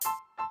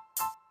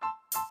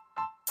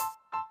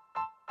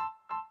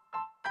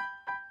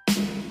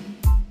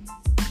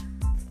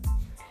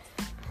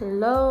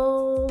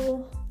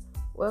Hello,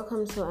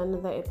 welcome to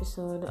another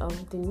episode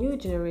of the New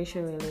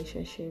Generation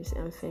Relationships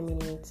and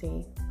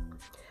Femininity.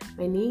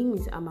 My name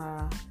is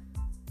Amara,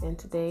 and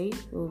today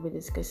we'll be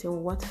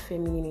discussing what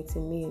femininity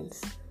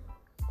means.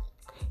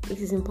 It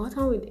is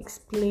important we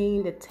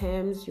explain the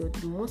terms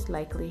you'd most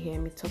likely hear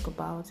me talk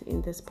about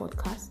in this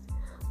podcast,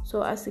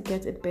 so as to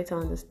get a better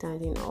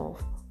understanding of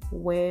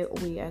where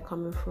we are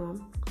coming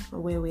from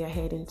and where we are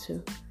heading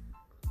to.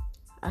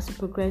 As we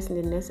progress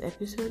in the next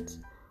episodes,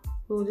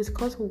 we will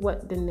discuss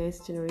what the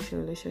next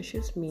generation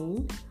relationships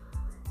mean,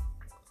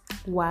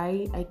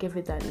 why I gave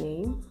it that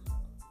name,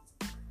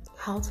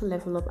 how to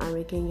level up and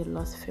regain your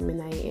lost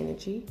feminine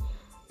energy,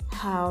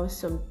 how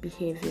some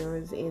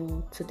behaviors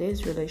in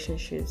today's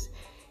relationships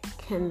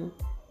can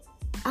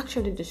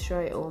actually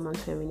destroy a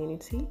woman's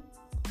femininity,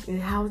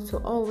 and how to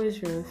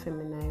always remain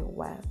feminine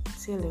while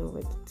dealing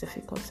with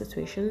difficult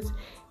situations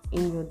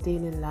in your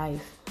daily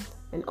life,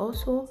 and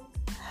also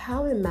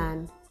how a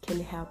man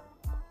can help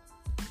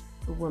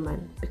a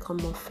woman become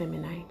more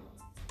feminine.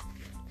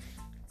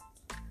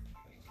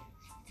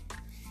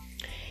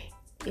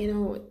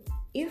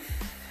 If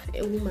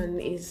a woman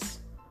is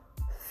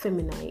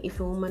feminine, if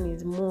a woman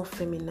is more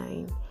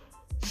feminine,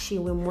 she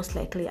will most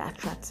likely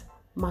attract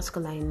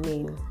masculine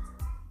men.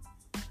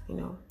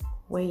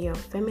 When you're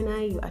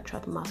feminine, you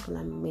attract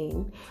masculine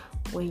men.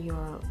 When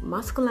you're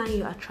masculine,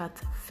 you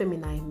attract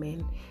feminine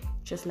men.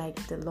 Just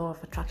like the law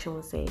of attraction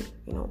will say,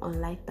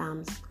 unlike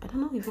terms. I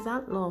don't know if it's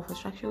that law of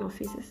attraction or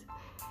physics.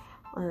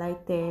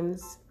 Unlike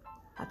terms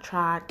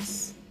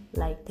attracts,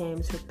 like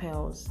terms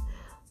repels.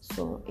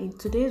 So in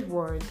today's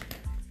world,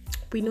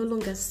 we no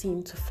longer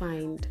seem to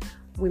find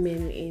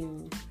women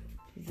in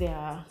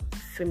their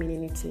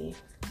femininity.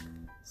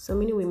 So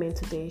many women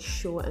today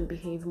show and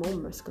behave more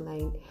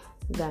masculine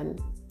than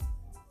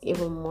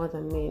even more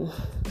than men.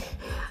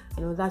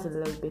 I know that's a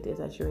little bit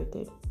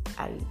exaggerated.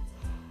 I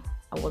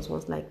was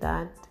once like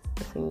that.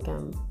 I think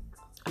I'm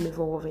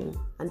evolving,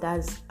 and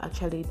that's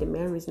actually the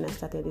main reason I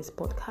started this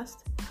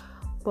podcast.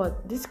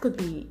 But this could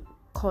be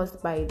caused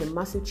by the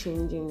massive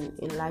change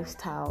in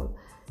lifestyle,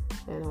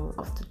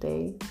 of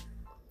today.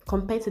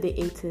 Compared to the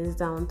 80s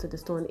down to the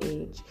Stone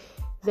Age,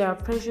 there are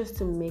pressures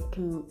to make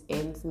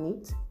ends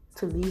meet,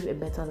 to live a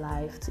better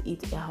life, to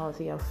eat a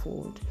healthier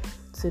food,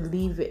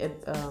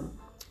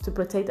 to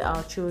protect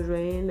our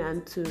children,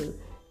 and to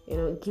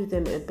give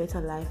them a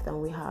better life than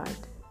we had.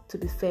 To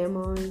be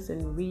famous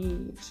and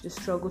rich, the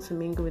struggle to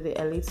mingle with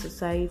the elite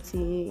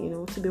society,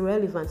 to be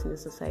relevant in the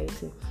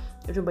society.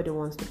 Everybody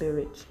wants to be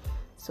rich.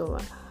 So,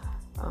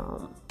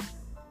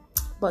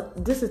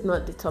 but this is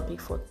not the topic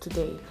for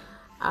today.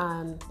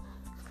 I'm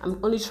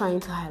only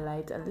trying to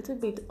highlight a little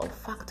bit of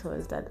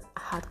factors that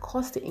had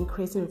caused the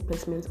increasing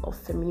replacement of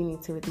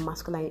femininity with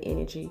masculine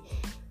energy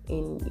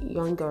in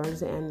young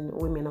girls and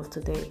women of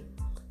today.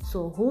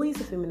 So, who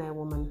is a feminine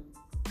woman?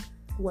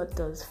 What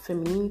does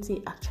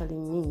femininity actually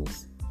mean?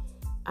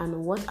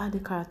 And what are the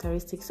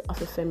characteristics of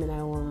a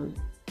feminine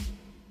woman?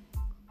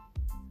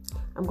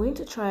 I'm going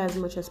to try as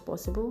much as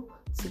possible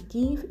to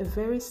give a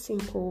very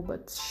simple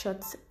but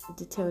short,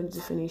 detailed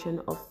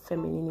definition of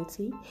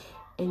femininity,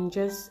 and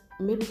just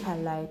maybe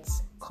highlight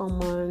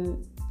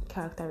common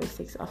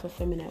characteristics of a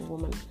feminine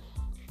woman.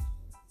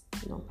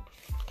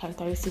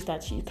 Characteristics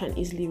that you can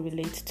easily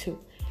relate to.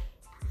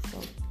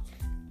 So,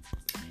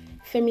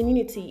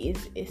 femininity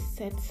is a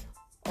set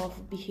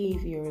of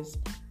behaviors,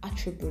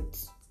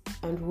 attributes,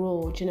 and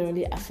role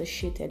generally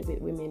associated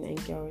with women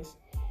and girls.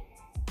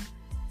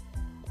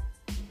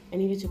 I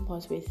need you to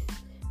pause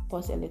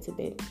a little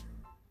bit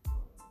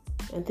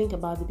and think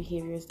about the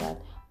behaviors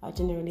that are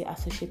generally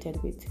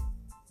associated with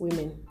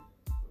women.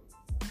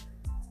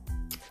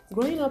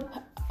 Growing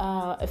up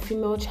a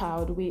female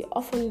child, we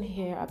often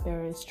hear our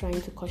parents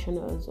trying to caution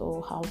us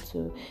or how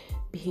to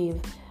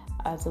behave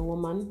as a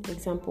woman. For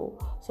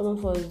example, some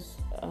of us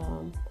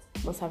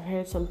must have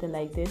heard something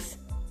like this.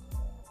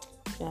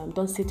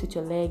 Don't sit with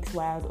your legs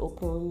wide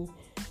open.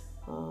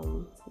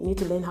 You need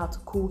to learn how to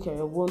cook. You're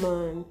a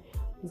woman.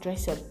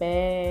 Dress your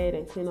bed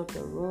and clean up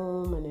your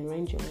room and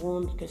arrange your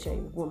room because you're a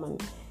woman.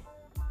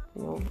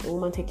 A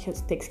woman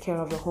takes care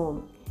of the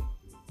home.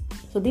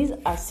 So these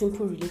are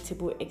simple,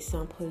 relatable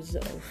examples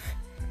of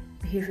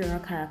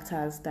behavioral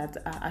characters that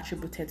are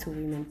attributed to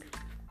women.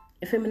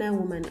 A feminine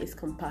woman is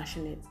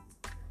compassionate.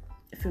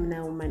 A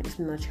feminine woman is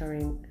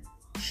nurturing.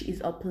 She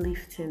is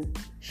uplifting.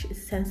 She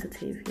is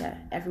sensitive. Yeah,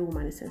 every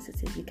woman is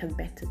sensitive. You can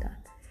bet to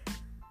that.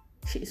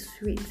 She is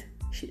sweet.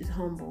 She is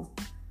humble.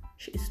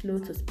 She is slow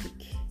to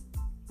speak,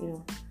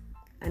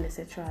 and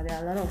etc. There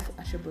are a lot of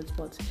attributes,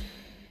 but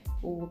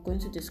we're going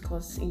to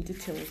discuss in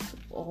details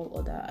all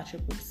other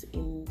attributes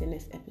in the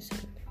next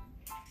episode.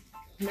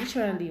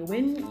 Naturally,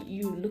 when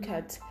you look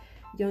at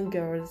young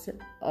girls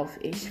of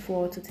age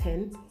 4 to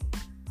 10,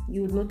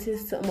 you would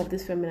notice some of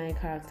these feminine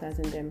characters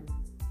in them.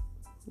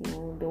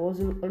 They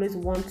always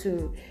want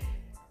to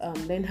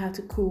learn how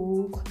to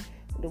cook.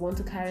 They want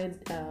to carry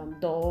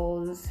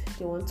dolls.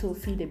 They want to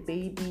feed a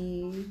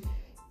baby.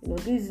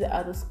 These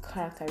are those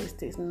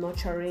characteristics.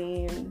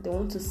 Nurturing. They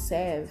want to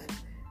serve.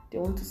 They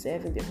want to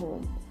serve in the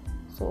home.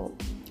 So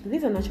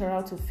These are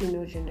natural to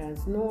female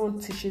genders. No one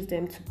teaches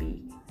them to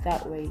be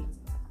that way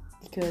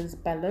because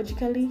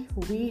biologically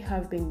we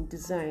have been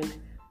designed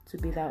to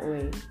be that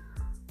way.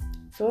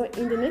 So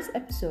in the next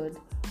episode,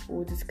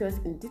 we'll discuss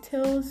in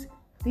details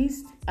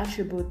these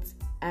attributes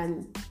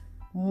and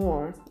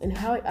more, and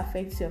how it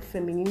affects your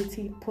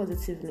femininity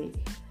positively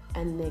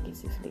and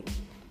negatively.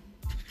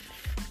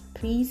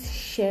 Please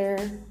share,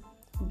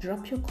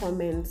 drop your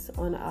comments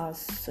on our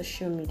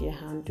social media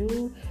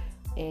handle,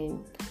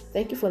 and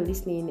thank you for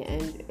listening,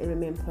 and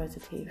remain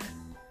positive.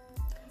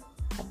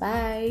 Bye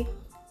bye.